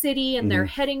rock city and they're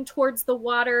heading towards the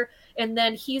water, and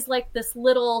then he's like this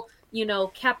little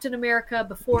Captain America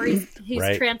before he's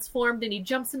Right. transformed and he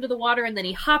jumps into the water and then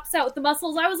he hops out with the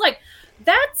muscles. I was like,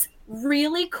 that's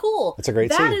really cool. It's a great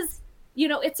That scene. is,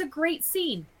 it's a great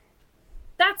scene.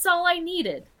 That's all I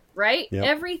needed, right? Yep.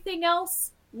 Everything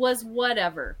else was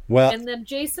whatever. Well, and then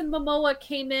Jason Momoa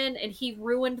came in and he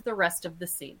ruined the rest of the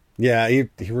scene. Yeah, he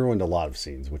ruined a lot of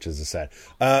scenes, which is a sad.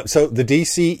 So the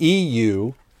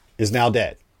DCEU is now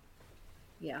dead.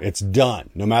 Yeah. It's done.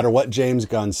 No matter what James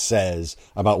Gunn says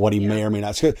about what he may or may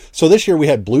not. So this year we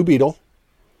had Blue Beetle.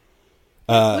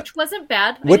 Which wasn't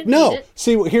bad. I didn't hate it.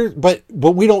 See here, but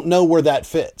we don't know where that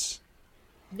fits.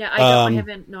 Yeah, I don't.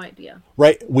 I have no idea.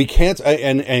 Right? We can't.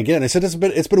 And again, I said it's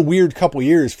been a weird couple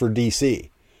years for DC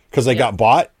because they got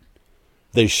bought.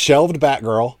 They shelved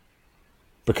Batgirl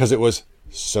because it was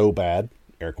so bad.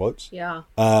 Air quotes. Yeah.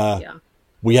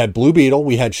 We had Blue Beetle.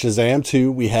 We had Shazam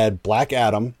 2. We had Black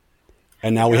Adam.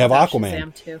 And now we have Aquaman.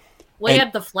 Shazam too. We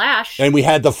had The Flash. And we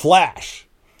had The Flash.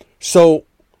 So,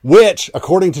 which,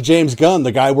 according to James Gunn,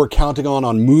 the guy we're counting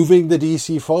on moving the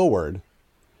DC forward,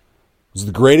 was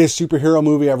the greatest superhero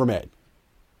movie ever made.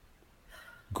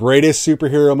 Greatest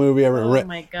superhero movie ever made. Oh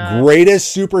my God.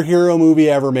 Greatest superhero movie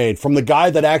ever made. From the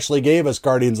guy that actually gave us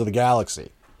Guardians of the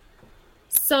Galaxy.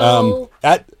 So...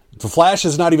 The Flash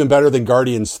is not even better than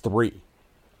Guardians 3.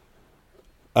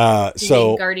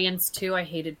 So Guardians 2, I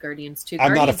hated Guardians 2.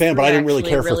 I'm not a fan, but I didn't really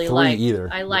care for 3 either.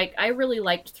 I really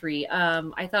liked 3.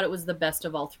 I thought it was the best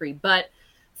of all 3. But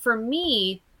for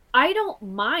me, I don't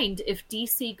mind if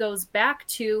DC goes back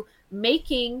to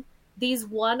making these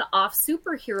one-off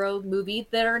superhero movies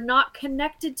that are not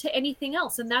connected to anything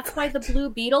else. And that's why the Blue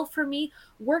Beetle for me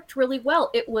worked really well.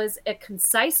 It was a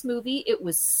concise movie. It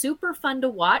was super fun to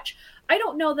watch. I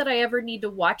don't know that I ever need to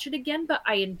watch it again, but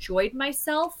I enjoyed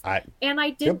myself. And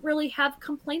I didn't really have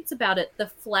complaints about it. The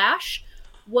Flash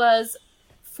was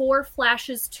 4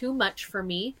 flashes too much for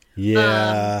me.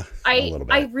 Yeah, a little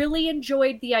bit. I really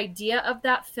enjoyed the idea of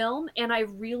that film, and I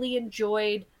really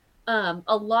enjoyed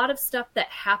a lot of stuff that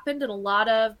happened and a lot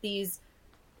of these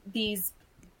things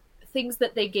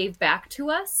that they gave back to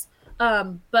us.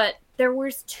 But there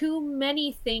was too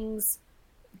many things.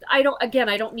 I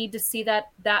don't need to see that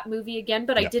movie again,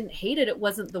 but I didn't hate it. It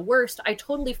wasn't the worst. I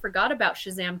totally forgot about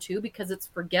Shazam 2 because it's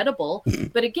forgettable.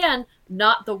 But again,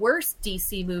 not the worst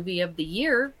DC movie of the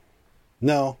year.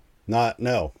 No. But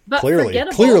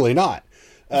clearly not.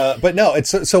 But no,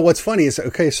 it's so what's funny is,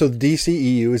 okay, so the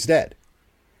DCEU is dead.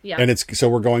 Yeah. And so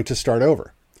we're going to start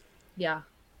over. Yeah.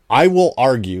 I will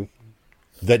argue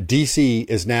that DC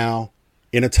is now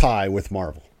in a tie with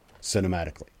Marvel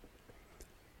cinematically.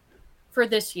 For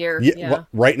this year. Yeah.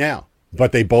 Right now.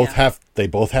 But they both have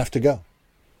to go.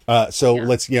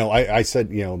 Let's, I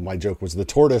said, my joke was the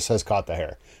tortoise has caught the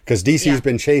hare because DC's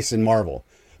been chasing Marvel.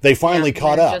 They finally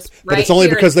caught up, but it's only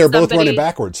because they're both running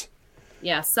backwards.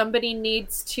 Yeah. Somebody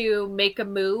needs to make a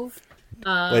move.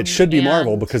 It should be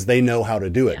Marvel because they know how to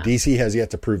do it. Yeah. DC has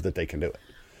yet to prove that they can do it.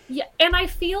 Yeah. And I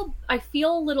feel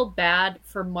a little bad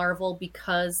for Marvel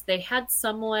because they had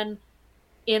someone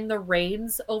in the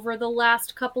reins over the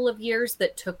last couple of years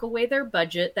that took away their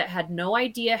budget, that had no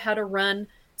idea how to run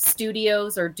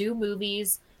studios or do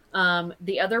movies.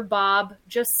 The other Bob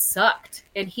just sucked,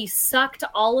 and he sucked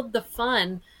all of the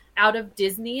fun out of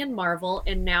Disney and Marvel,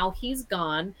 and now he's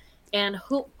gone. And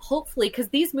hopefully, because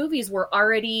these movies were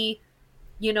already,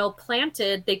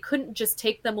 planted, they couldn't just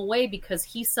take them away because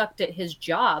he sucked at his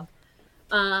job.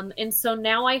 And so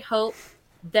now I hope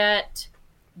that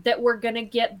we're going to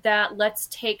get that let's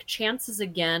take chances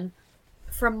again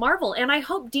from Marvel. And I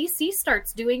hope DC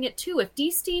starts doing it too. If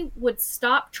DC would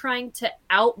stop trying to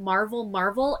out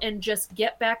Marvel and just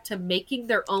get back to making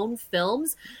their own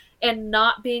films and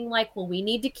not being like, well, we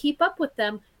need to keep up with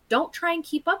them. Don't try and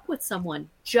keep up with someone.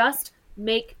 Just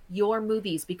make your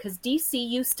movies, because DC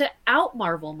used to out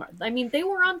Marvel. I mean, they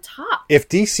were on top. If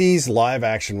DC's live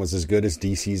action was as good as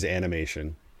DC's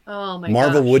animation, oh my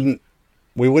Marvel gosh.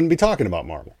 We wouldn't be talking about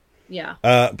Marvel. Yeah.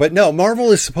 But no,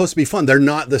 Marvel is supposed to be fun. They're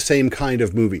not the same kind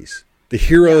of movies. The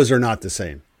heroes are not the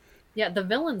same. Yeah, the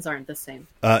villains aren't the same.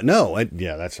 No,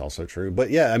 that's also true. But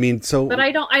yeah, I mean, so. But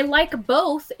I like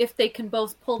both if they can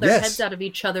both pull their heads out of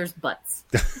each other's butts.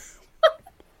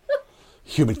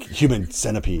 Human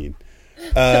centipede.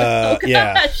 Oh gosh,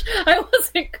 yeah. I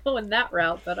wasn't going that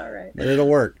route, but all right. But it'll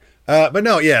work. But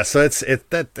no, yeah. So that's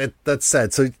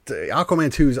sad. So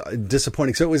Aquaman 2 is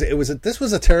disappointing. So this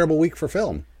was a terrible week for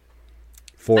film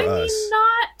for us.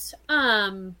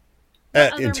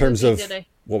 In terms of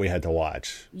what we had to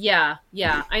watch. Yeah.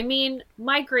 I mean,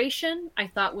 Migration I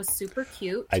thought was super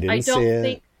cute. I didn't see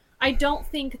it. I don't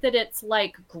think that it's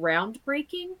like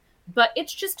groundbreaking, But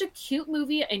it's just a cute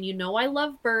movie, and you know I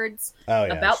love birds. Oh,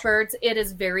 yeah, about sure. birds. It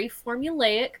is very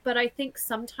formulaic, but I think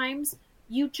sometimes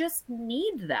you just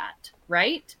need that,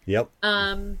 right? Yep.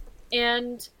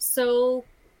 And so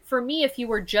for me, if you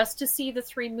were just to see the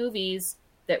 3 movies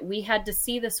that we had to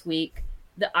see this week,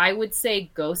 that I would say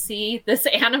go see this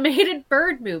animated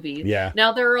bird movie. Yeah.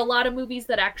 Now, there are a lot of movies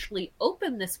that actually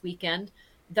open this weekend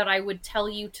that I would tell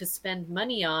you to spend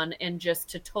money on and just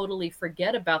to totally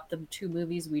forget about the 2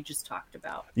 movies we just talked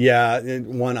about. Yeah,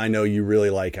 one I know you really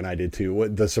like, and I did too.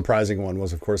 The surprising one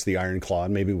was, of course, the Iron Claw,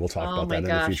 and maybe we'll talk about that in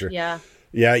the future. Yeah.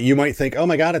 Yeah, you might think, oh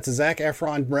my God, it's a Zac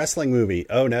Efron wrestling movie.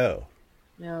 Oh, no.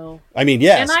 No. I mean,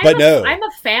 yes, and but no. I'm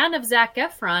a fan of Zac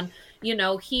Efron. You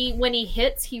know, when he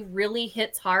hits, he really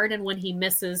hits hard, and when he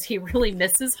misses, he really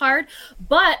misses hard.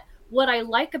 But what I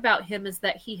like about him is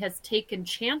that he has taken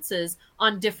chances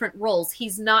on different roles.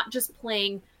 He's not just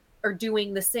playing or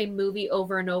doing the same movie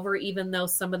over and over, even though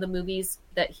some of the movies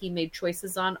that he made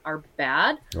choices on are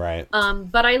bad. Right.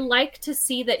 But I like to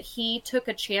see that he took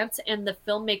a chance and the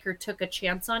filmmaker took a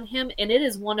chance on him. And it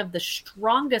is one of the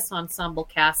strongest ensemble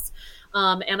casts.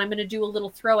 And I'm going to do a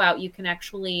little throw out. You can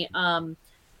actually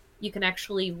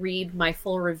read my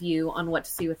full review on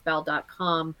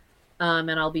whattoseewithval.com.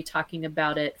 And I'll be talking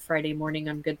about it Friday morning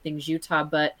on Good Things Utah.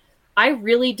 But I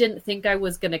really didn't think I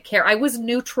was going to care. I was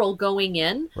neutral going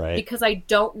in because I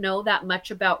don't know that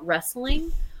much about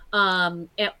wrestling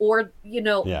or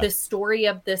the story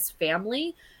of this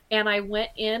family. And I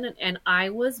went in and I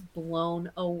was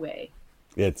blown away.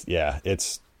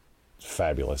 It's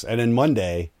fabulous. And then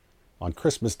Monday, on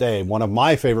Christmas Day, one of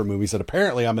my favorite movies that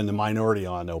apparently I'm in the minority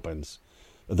on opens,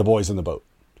 The Boys in the Boat.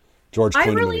 George Clooney I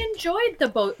really movie. enjoyed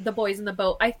the Boys in the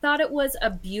Boat. I thought it was a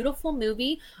beautiful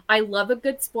movie. I love a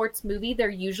good sports movie. They're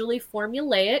usually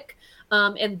formulaic.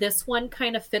 And this one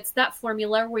kind of fits that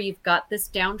formula where you've got this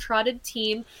downtrodden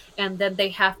team and then they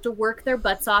have to work their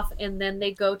butts off and then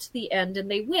they go to the end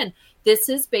and they win. This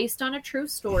is based on a true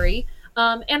story.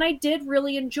 And I did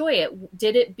really enjoy it.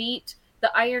 Did it beat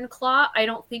the Iron Claw? I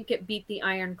don't think it beat the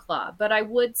Iron Claw, but I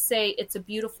would say it's a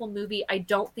beautiful movie. I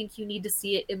don't think you need to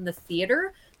see it in the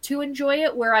theater to enjoy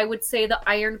it, where I would say the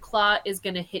Iron Claw is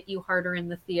going to hit you harder in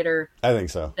the theater. I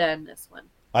think so. Than this one.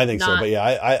 I think so, but yeah,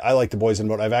 I like The Boys in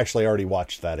the Boat. I've actually already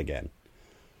watched that again.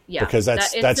 Yeah, because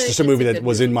that's just a movie that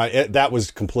was movie. That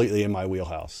was completely in my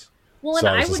wheelhouse. Well, and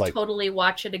I would totally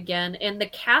watch it again. And the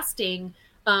casting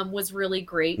was really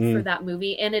great for that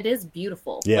movie, and it is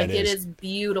beautiful. Yeah, it is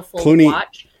beautiful Clooney, to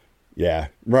watch. Yeah,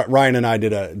 Ryan and I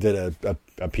did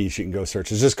a piece you can go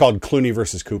search. It's just called Clooney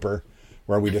versus Cooper,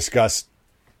 where we discussed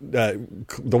the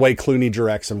way Clooney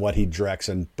directs and what he directs,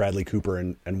 and Bradley Cooper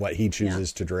and what he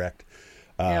chooses to direct.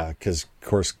 Because of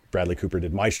course Bradley Cooper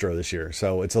did Maestro this year,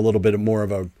 so it's a little bit more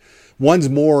of one's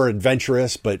more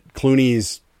adventurous, but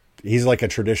he's like a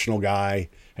traditional guy,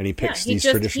 and he picks these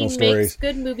traditional stories. He makes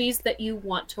good movies that you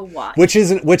want to watch, which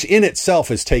in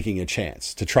itself is taking a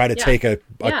chance to try to take a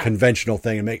conventional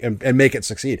thing and make it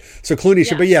succeed. So Clooney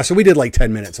should, but so we did like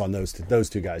 10 minutes on those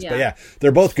two guys, but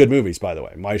they're both good movies, by the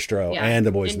way, Maestro and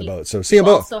The Boys in the Boat. So see them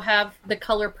both. Also have The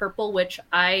Color Purple, which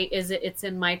it's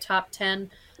in my top 10.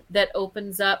 That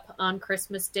opens up on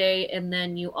Christmas Day, and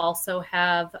then you also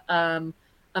have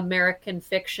American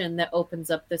Fiction that opens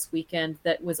up this weekend.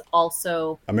 That was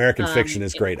also American Fiction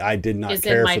is great. I did not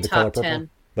care for The Color Purple, 10.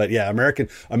 But yeah,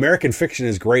 American Fiction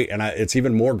is great, and it's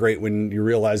even more great when you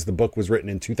realize the book was written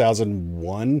in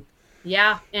 2001.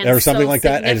 Yeah, or something like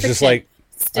that. And it's just like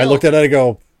I looked at it, and I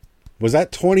go, "Was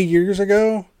that 20 years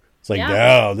ago?" It's like,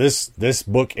 no, this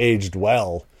book aged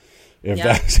well.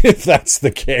 If that's the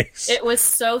case. It was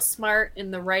so smart,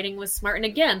 and the writing was smart. And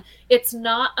again, it's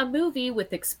not a movie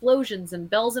with explosions and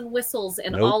bells and whistles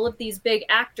and all of these big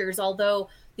actors, although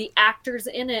the actors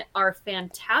in it are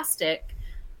fantastic.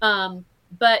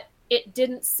 But it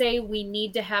didn't say we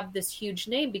need to have this huge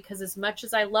name, because as much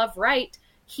as I love Wright,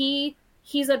 he's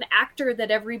an actor that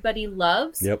everybody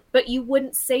loves, but you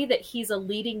wouldn't say that he's a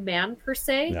leading man per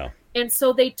se. No. And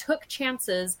so they took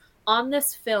chances on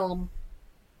this film,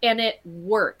 and it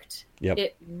worked.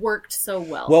 It worked so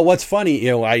well. Well, what's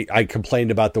funny, I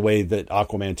complained about the way that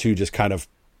Aquaman 2 just kind of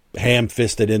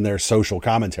ham-fisted in their social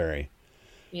commentary.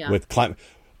 Yeah. With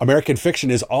American Fiction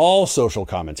is all social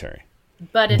commentary,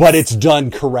 but it's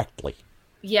done correctly.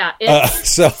 Yeah.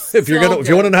 So if you want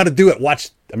to know how to do it,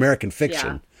 watch American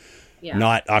Fiction,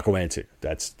 not Aquaman 2.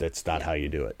 That's not how you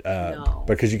do it. No.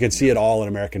 Because you can see it all in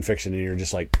American Fiction, and you're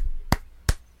just like,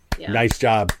 nice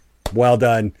job. Well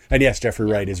done. And yes, Jeffrey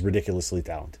Wright is ridiculously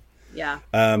talented. Yeah.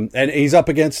 And he's up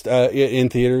against, in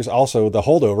theaters, also The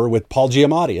Holdover with Paul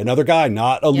Giamatti, another guy,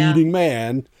 not a leading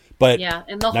man, but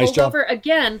and The nice Holdover, job.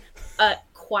 again,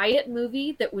 quiet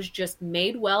movie that was just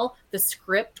made well. The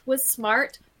script was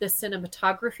smart. The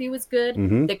cinematography was good.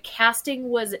 The casting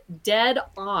was dead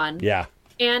on. Yeah.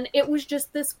 And it was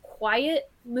just this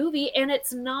quiet movie. And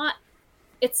it's not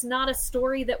a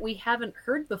story that we haven't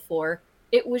heard before.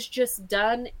 It was just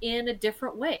done in a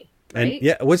different way. Right? And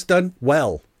it was done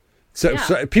well.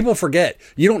 So people forget,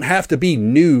 you don't have to be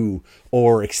new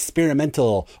or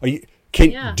experimental, or you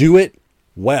can do it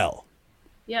well.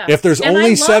 Yeah. If there's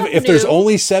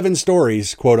only seven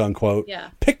stories, quote unquote,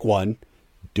 pick one,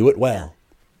 do it well.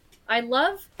 I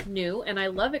love new and I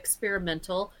love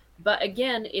experimental, but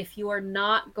again, if you are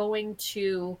not going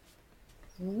to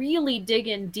really dig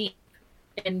in deep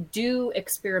and do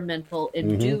experimental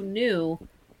and do new,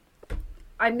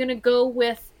 I'm going to go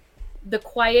with the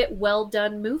quiet, well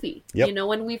done movie. Yep. You know,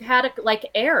 when we've had like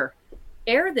Air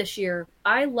this year,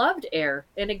 I loved Air.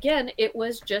 And again, it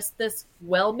was just this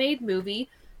well-made movie,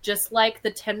 just like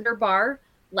The Tender Bar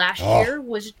last year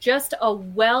was just a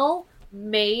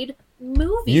well-made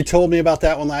movie. You told me about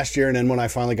that one last year, and then when I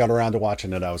finally got around to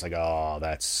watching it, I was like, oh,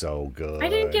 that's so good. I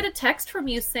didn't get a text from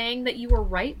you saying that you were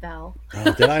right, Val.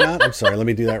 Oh, did I not? I'm sorry. Let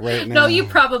me do that right now. No, you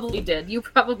probably did.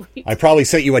 I probably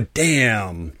sent you a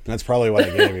damn. That's probably what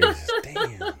I gave you.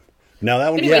 Damn. No,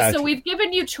 that one, anyway, so we've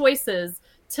given you choices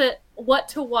to what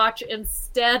to watch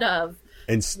instead of.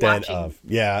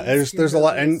 Yeah, there's a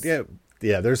lot, and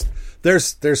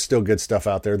there's still good stuff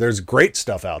out there. There's great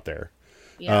stuff out there.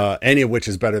 Yeah. Any of which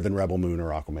is better than Rebel Moon or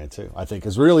Aquaman 2, I think,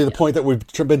 is really the point that we've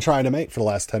been trying to make for the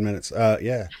last 10 minutes.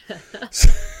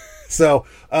 So,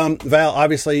 Val,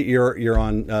 obviously you're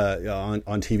on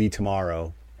TV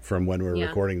tomorrow from when we're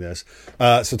recording this.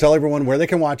 So tell everyone where they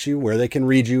can watch you, where they can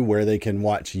read you, where they can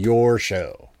watch your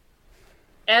show.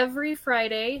 Every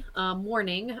Friday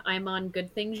morning, I'm on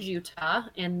Good Things Utah,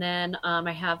 and then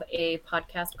I have a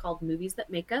podcast called Movies That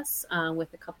Make Us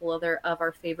with a couple other of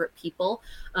our favorite people.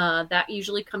 That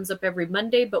usually comes up every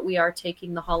Monday, but we are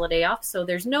taking the holiday off, so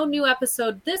there's no new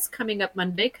episode this coming up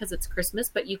Monday because it's Christmas,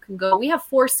 but you can go. We have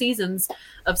 4 seasons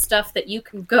of stuff that you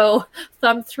can go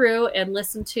thumb through and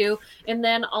listen to, and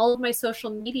then all of my social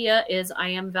media is I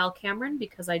am Val Cameron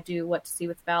because I do What to See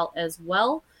with Val as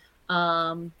well.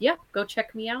 Go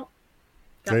check me out.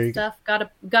 Got stuff.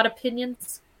 Got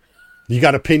opinions. You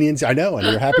got opinions, I know, and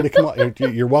you're happy to come on.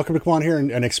 You're welcome to come on here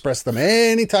and express them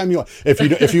anytime you want.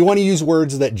 If you want to use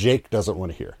words that Jake doesn't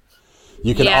want to hear,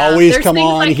 you can always come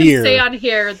on here. Say on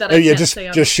here that I can't say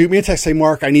on. Just shoot me a text. Say,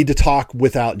 Mark, I need to talk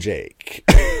without Jake.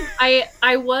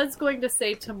 I was going to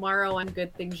say tomorrow on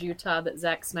Good Things Utah that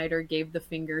Zack Snyder gave the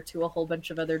finger to a whole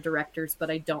bunch of other directors,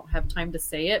 but I don't have time to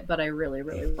say it. But I really,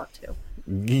 really want to.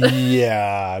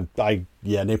 Yeah, they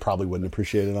probably wouldn't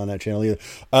appreciate it on that channel either.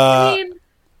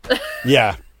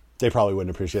 Yeah, they probably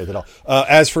wouldn't appreciate it at all.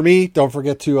 As for me, don't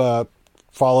forget to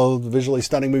follow the Visually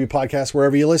Stunning Movie Podcast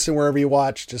wherever you listen, wherever you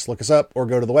watch. Just look us up or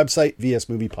go to the website,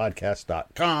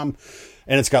 vsmoviepodcast.com.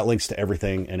 And it's got links to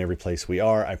everything and every place we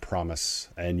are, I promise.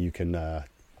 And you can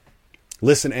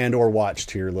listen and or watch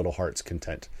to your little heart's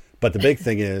content. But the big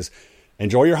thing is,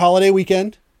 enjoy your holiday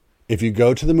weekend. If you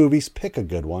go to the movies, pick a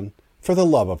good one. For the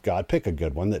love of God, pick a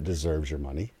good one that deserves your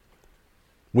money.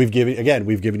 We've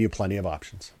given you plenty of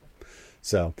options.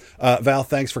 So, Val,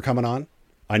 thanks for coming on.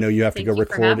 I know you have to go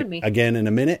record again in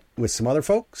a minute with some other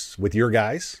folks, with your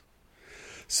guys.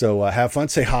 So have fun.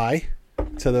 Say hi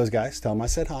to those guys. Tell them I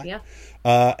said hi. Yeah.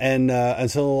 And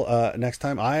until next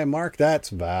time, I am Mark. That's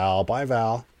Val. Bye,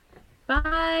 Val.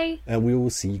 Bye. And we will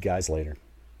see you guys later.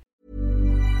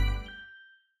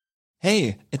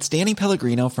 Hey, it's Danny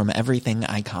Pellegrino from Everything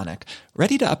Iconic.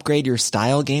 Ready to upgrade your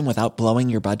style game without blowing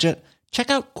your budget?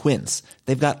 Check out Quince.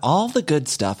 They've got all the good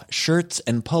stuff, shirts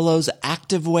and polos,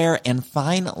 activewear, and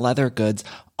fine leather goods,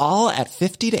 all at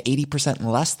 50 to 80%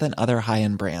 less than other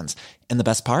high-end brands. And the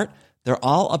best part? They're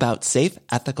all about safe,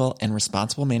 ethical, and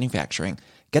responsible manufacturing.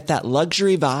 Get that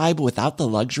luxury vibe without the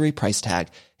luxury price tag.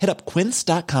 Hit up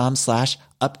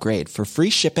quince.com/upgrade for free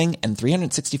shipping and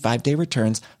 365-day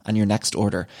returns on your next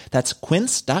order. That's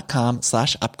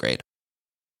quince.com/upgrade.